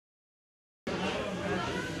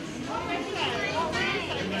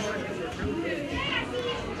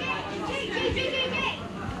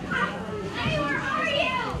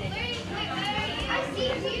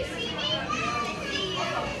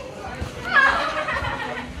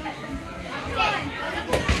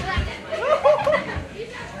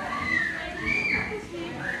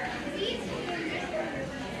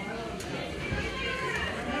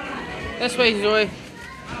This way, Zoe.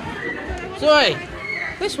 Zoe!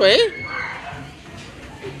 This way?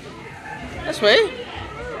 This way?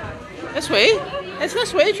 This way? It's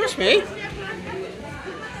this way, trust me.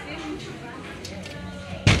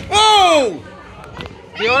 Whoa!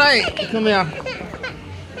 You alright? Come here.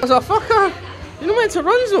 What's a fucker? You're not meant to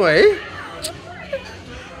run, Zoe.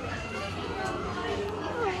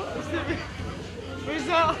 Where's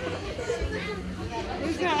that?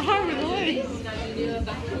 Where's that arm in the leg?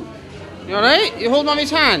 You alright? You hold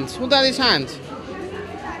Mummy's hand. Hold Daddy's hand.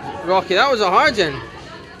 Rocky, that was a hard one.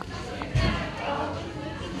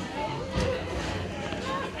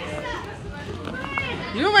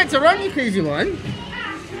 You're not meant to run, you crazy one.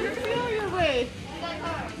 Feel your way.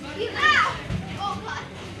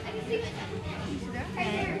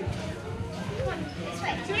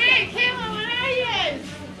 Hey, Kayla, where are you?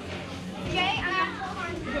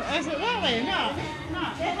 Is it that way? No.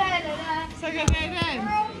 It's like a dead end.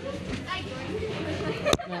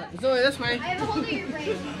 Zoe, this way.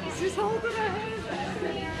 She's holding her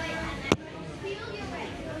head.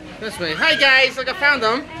 This way. Hi guys, look, I found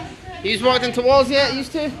them. You just walked into walls yet?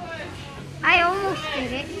 Used to? I almost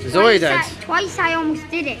did it. Zoe did. Twice I almost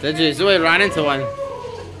did it. Did you? Zoe ran into one.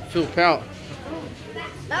 Full pelt.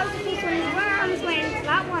 That was the first one. His arms went into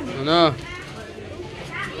that one. I know.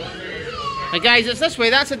 Hey guys, it's this way.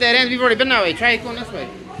 That's a dead end. We've already been that way. Try going this way.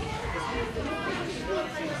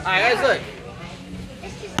 Alright guys, look.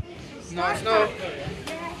 No, it's no.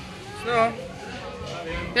 It's no.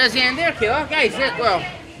 There's the end there, Kayla. Guys, well,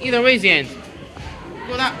 either way's the end.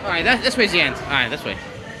 Go that. Alright, this way's the end. Alright, this way.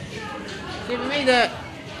 See, we made it.